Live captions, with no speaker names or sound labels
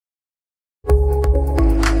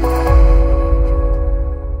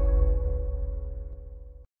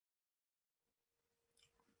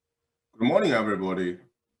morning, everybody.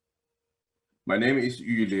 My name is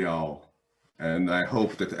Yu Liao, and I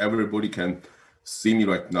hope that everybody can see me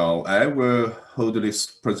right now. I will hold this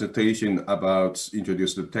presentation about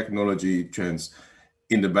introduce the technology trends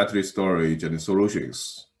in the battery storage and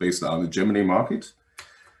solutions based on the Germany market.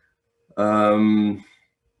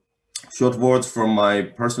 Short words from my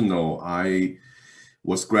personal, I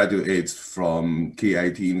was graduate from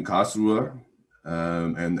KIT in Karlsruhe.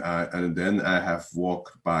 And then I have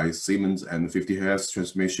worked by Siemens and 50 Hertz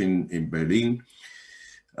transmission in Berlin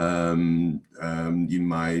during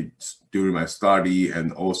my study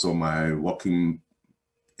and also my working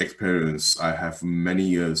experience. I have many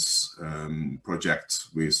years projects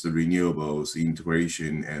with the renewables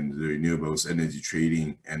integration and the renewables energy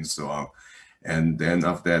trading and so on. And then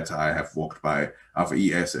after that, I have worked by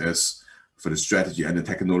ESS for the strategy and the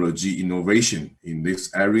technology innovation in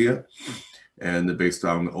this area. And based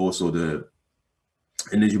on also the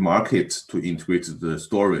energy market to integrate the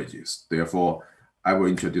storages. Therefore, I will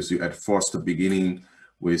introduce you at first beginning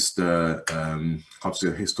with the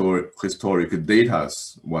historic data.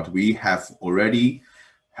 What we have already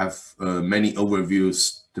have many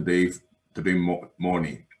overviews today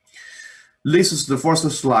morning. This is the first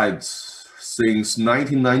slide since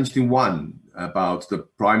 1991 about the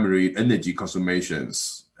primary energy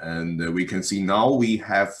consumations. And we can see now we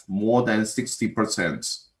have more than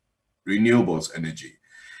 60% renewables energy.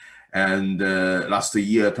 And last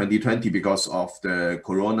year, 2020, because of the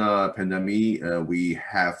Corona pandemic, we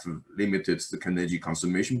have limited the energy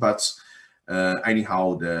consumption, but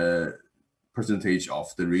anyhow, the percentage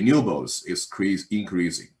of the renewables is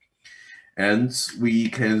increasing. And we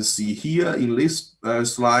can see here in this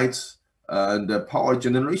slide, the power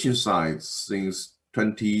generation side since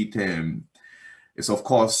 2010. It's of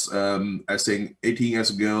course, I think 18 years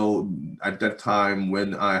ago, at that time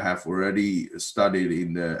when I have already studied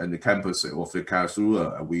in the campus of the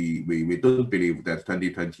Karlsruhe, we don't believe that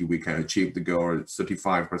 2020 we can achieve the goal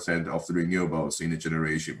 35% of the renewables in the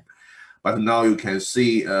generation. But now you can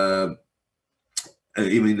see, even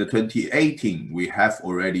in the 2018, we have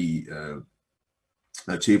already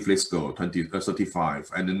achieved this goal,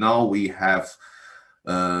 35, and now we have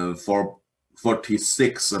for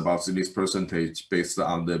 46 about this percentage based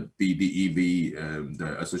on the BDEV,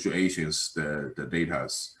 the associations, the data.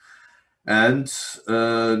 And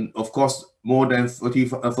of course, more than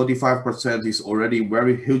 45% is already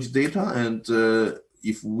very huge data. And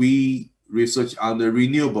if we research on the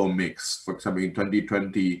renewable mix, for example, in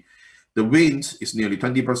 2020, the wind is nearly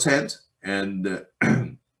 20%, and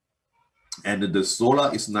and the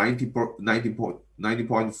solar is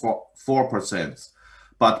 90.4%,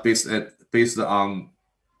 but based on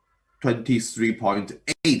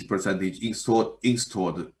 23.8%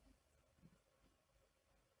 installed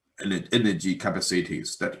energy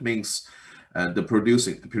capacities. That means the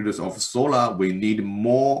producer of solar will need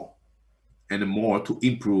more and more to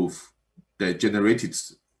improve the generated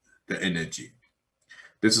the energy.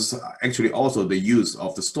 This is actually also the use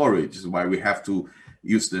of the storage. Is why we have to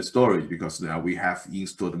use the storage, because now we have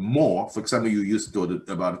installed more. For example, you used to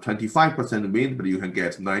about 25% wind, but you can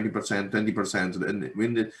get 90%, 20%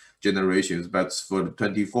 wind generations. But for the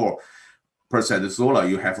 24% solar,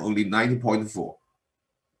 you have only 90.4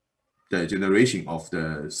 the generation of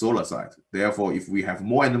the solar side. Therefore, if we have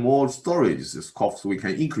more and more storage, of course, we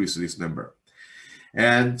can increase this number.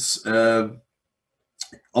 And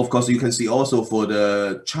of course, you can see also for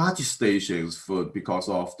the charge stations because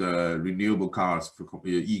of the renewable cars,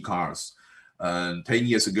 e-cars. 10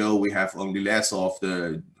 years ago, we have only less of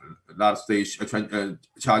the large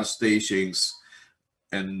charge stations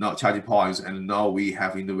and not charging points. And now we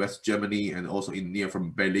have in the West Germany and also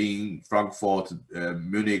from Berlin, Frankfurt,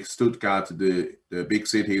 Munich, Stuttgart, the big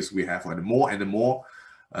cities, we have more and more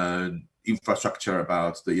infrastructure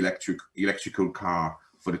about the electrical car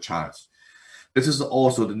for the charge. This is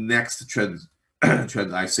also the next trend,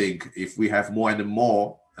 I think. If we have more and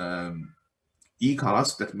more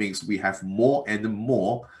e-cars, that means we have more and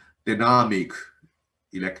more dynamic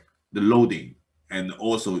the loading, and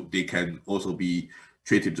also they can also be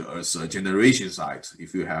treated as a generation side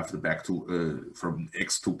if you have the back to from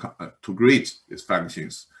X to grid its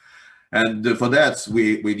functions. And for that,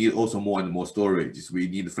 we need also more and more storage. We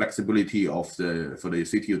need flexibility for the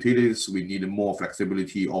city utilities. We need more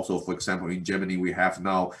flexibility also. For example, in Germany, we have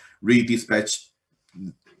now redispatch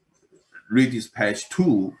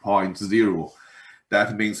 2.0.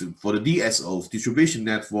 That means for the DSOs, distribution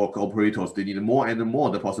network operators, they need more and more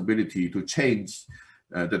the possibility to change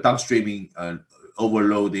the downstreaming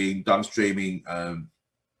overloading, downstreaming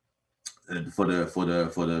for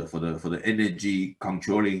the energy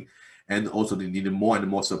controlling. and also they need more and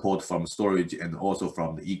more support from storage and also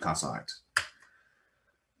from the e-car side.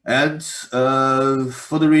 And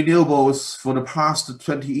for the renewables, for the past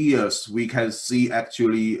 20 years, we can see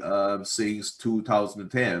actually since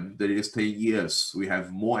 2010, that is 10 years, we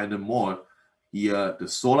have more and more here the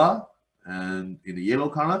solar and in the yellow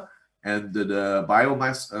color, and the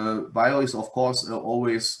biomass. Bio is of course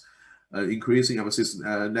always increasing ever since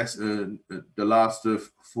the last 4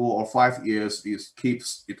 or 5 years. It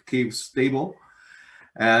keeps stable.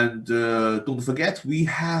 And don't forget, we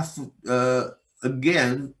have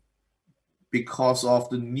again, because of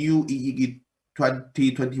the new EEG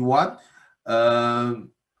 2021,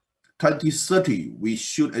 2030, we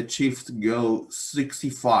should achieve the goal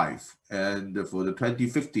 65, and for the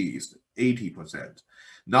 2050 is 80%.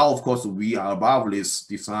 Now, of course, we are above this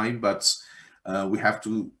design, but we have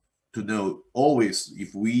to know always,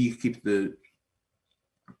 if we keep the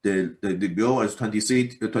goal as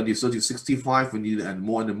 2030 65, we need and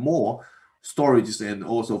more storages, and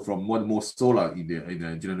also from more and more solar in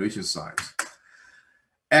the generation side.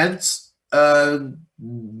 And the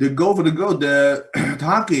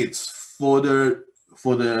targets for the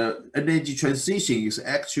energy transition is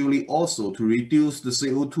actually also to reduce the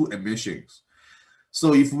CO2 emissions.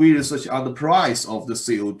 So if we research on the price of the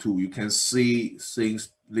CO2, you can see since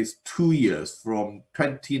these 2 years from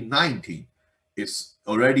 2019, it's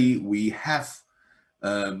already, we have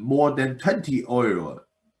more than 20 euro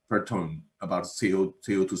per ton about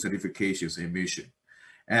CO2 certifications emission.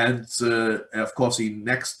 And of course, in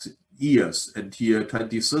next years until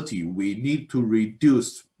 2030, we need to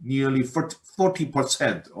reduce nearly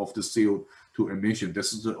 40% of the CO2 emission.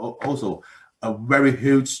 This is also a very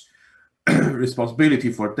huge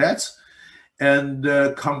responsibility for that. And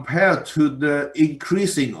compared to the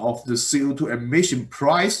increasing of the CO2 emission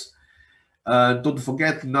price, don't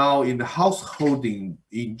forget now in the householding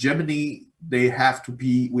in Germany, we have to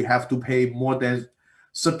pay more than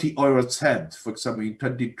 30 euro cent. For example, in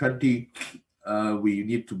 2020, we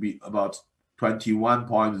need to be about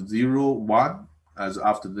 21.01 as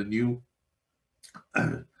after the new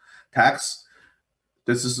tax.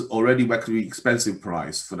 This is already very expensive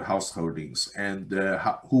price for the householdings, and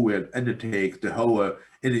who will undertake the whole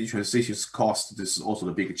energy transition cost. This is also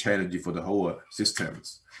the big challenge for the whole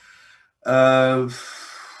systems.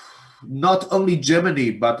 Not only Germany,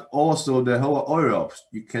 but also the whole Europe.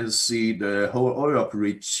 You can see the whole Europe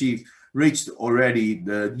reached already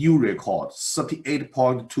the new record,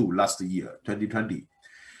 38.2 last year, 2020.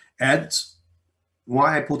 And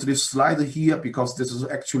why I put this slide here, because this is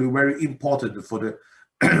actually very important for the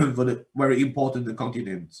for the very important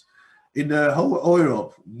continent. In the whole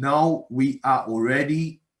Europe, now we are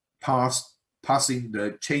already passing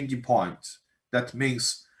the changing point. That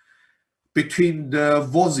means between the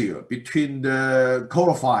fossil, between the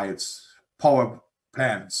coal-fired power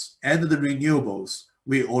plants and the renewables,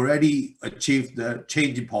 we already achieved the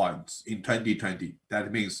changing point in 2020.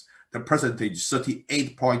 That means the percentage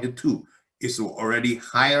 38.2 is already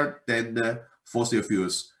higher than the fossil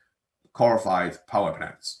fuels coal-fired power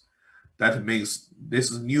plants. That means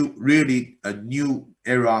this is really a new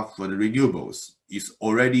era for the renewables. It's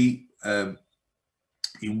already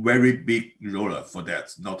in very big role for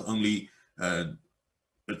that. Not only the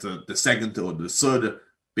second or the third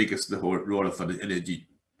biggest role for the energy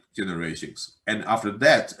generations. And after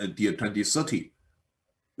that, until 2030,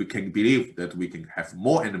 we can believe that we can have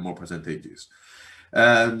more and more percentages.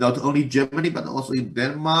 Not only Germany, but also in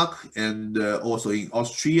Denmark and also in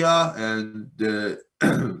Austria and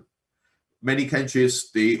many countries,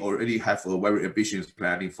 they already have a very ambitious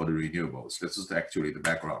planning for the renewables. This is actually the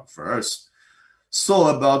background for us. So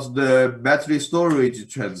about the battery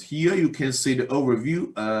storage trends, here you can see the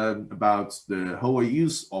overview about the whole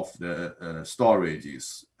use of the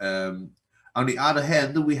storages. On the other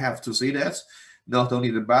hand, we have to say that not only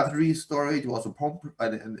the battery storage, also pump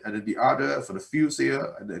and the other for the fuel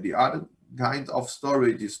cell and the other kinds of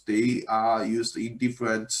storages, they are used in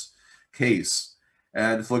different cases.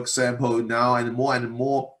 And for example, now and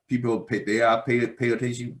more people pay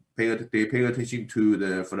attention to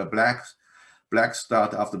the black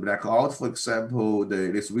start after blackout. For example,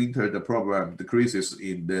 this winter the problem decreases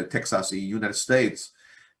in the Texas in United States.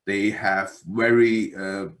 They have very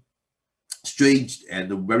strange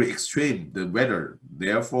and very extreme the weather.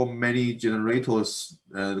 Therefore, many generators,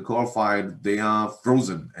 the coal-fired, they are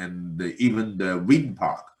frozen, and even the wind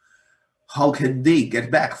park. How can they get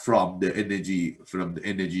back from the energy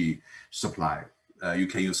supply? You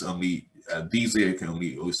can use only diesel, you can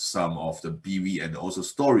only use some of the PV and also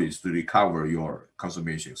storage to recover your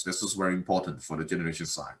consumptions. This is very important for the generation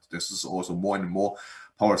side. This is also more and more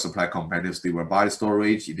power supply companies, they will buy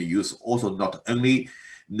storage. They use also not only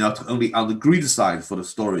on the grid side for the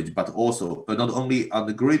storage, but also not only on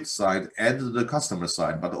the grid side and the customer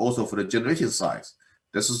side, but also for the generation side.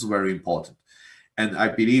 This is very important. And I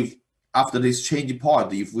believe after this changing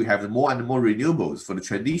point, if we have more and more renewables for the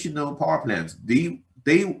traditional power plants, it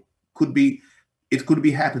could be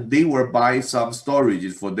happen. They will buy some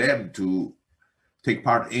storages for them to take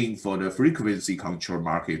part in for the frequency control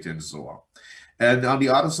market and so on. And on the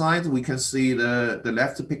other side, we can see the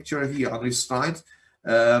left picture here on this slide.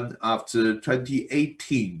 After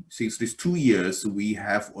 2018, since these 2 years, we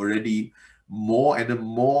have already more and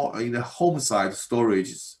more in the home side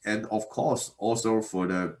storage, and of course also for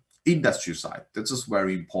the industry side. This is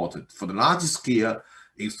very important. For the large scale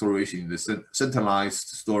installation, the centralized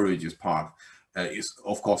storage park is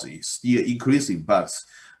of course is still increasing, but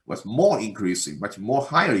what's more increasing, much more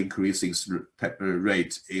higher increasing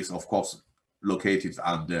rate is of course located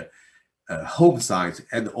on the home side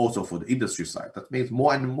and also for the industry side. That means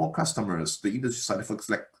more and more customers, the industry side folks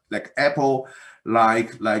like Apple,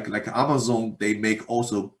 like Amazon, they make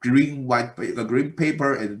also green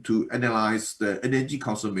paper and to analyze the energy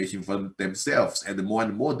consumption for themselves. And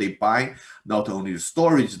more they buy not only the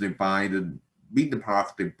storage, they buy the wind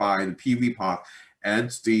park, they buy the PV park, and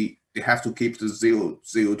they have to keep the zero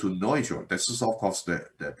to neutral. This is of course the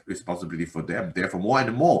responsibility for them. Therefore, more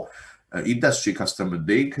and more industry customer,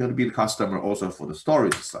 they could be the customer also for the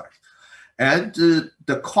storage side. And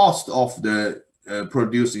the cost of the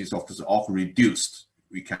producing is of course all reduced.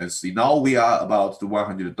 We can see now we are about the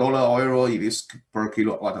 $100 oil it is per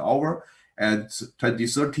kilowatt hour, and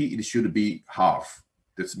 2030 it should be half.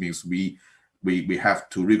 This means we have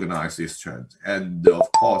to recognize this trend. And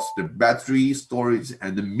of course the battery storage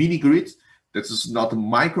and the mini grid, this is not a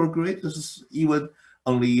microgrid, this is even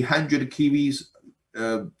only 100 kVs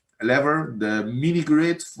level, the mini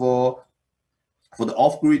grid for the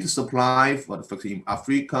off-grid supply, for example in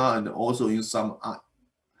Africa and also in some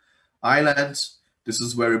islands. This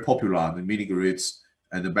is very popular, the mini grids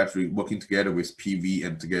and the battery working together with PV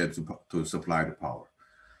and together to supply the power.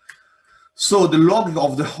 So the logic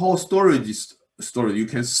of the whole storage, you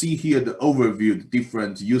can see here the overview, the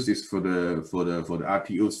different uses for the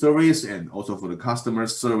RTO service and also for the customer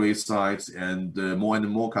service sides. And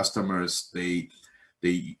more customers they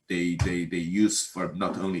use for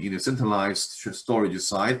not only in the centralized storage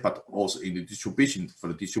side, but also in the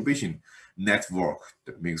distribution network.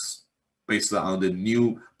 That means based on the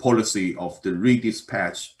new policy of the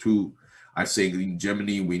redispatch to, I think in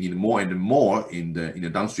Germany, we need more and more in the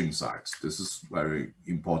downstream sides. This is very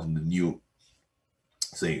important, the new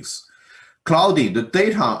things. Clouding, the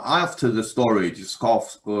data after the storage is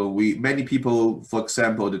many people, for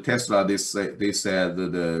example, the Tesla, they said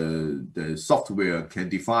the software can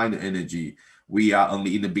define the energy. We are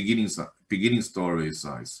only in the beginning storage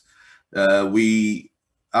size. We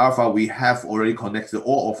have already connected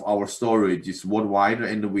all of our storages worldwide,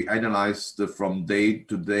 and we analyze from day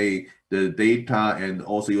to day the data and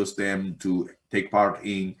also use them to take part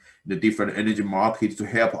in the different energy markets to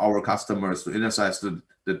help our customers to analyze the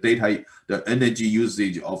data, the energy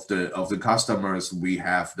usage of the customers. We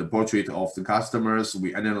have the portrait of the customers.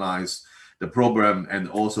 We analyze the program and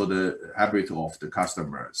also the habit of the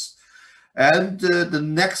customers. And the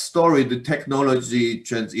next story, the technology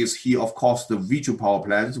trend is here, of course, the virtual power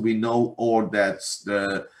plants. We know all that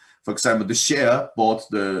for example, the Shell bought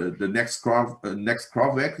the next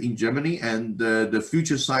Kraftwerk in Germany, and the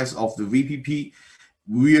future size of the VPP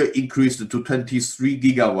will increase to 23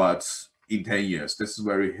 gigawatts in 10 years. This is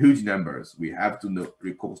very huge numbers. We have to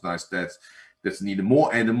recognize that there's need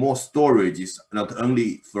more and more storages, not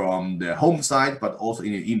only from the home side, but also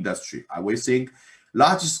in the industry. I will think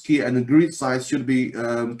large scale and the grid size should be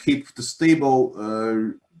keep the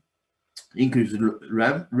stable increase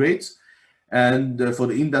rates, and for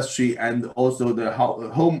the industry and also the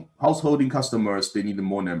householding customers, they need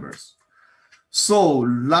more numbers. So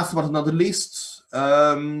last but not least,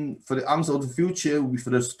 for the answer of the future, for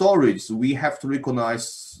the storage, we have to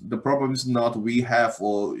recognize the problem is not we have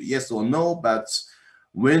or yes or no, but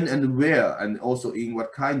when and where, and also in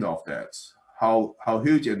what kind of that, how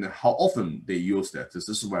huge and how often they use that. This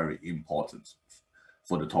is very important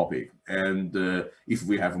for the topic. And if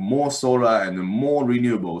we have more solar and more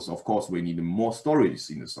renewables, of course, we need more storage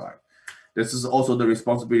in the side. This is also the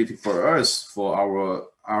responsibility for us, for our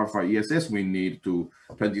Alpha ESS. We need to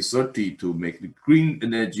 2030 to make the green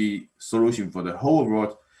energy solution for the whole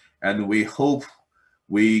world. And we hope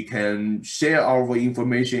we can share our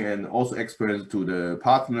information and also experience to the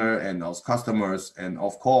partner and our customers. And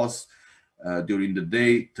of course, during the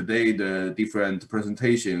day today, the different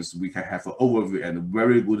presentations, we can have an overview and a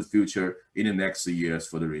very good future in the next years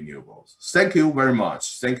for the renewables. Thank you very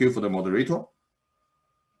much. Thank you for the moderator.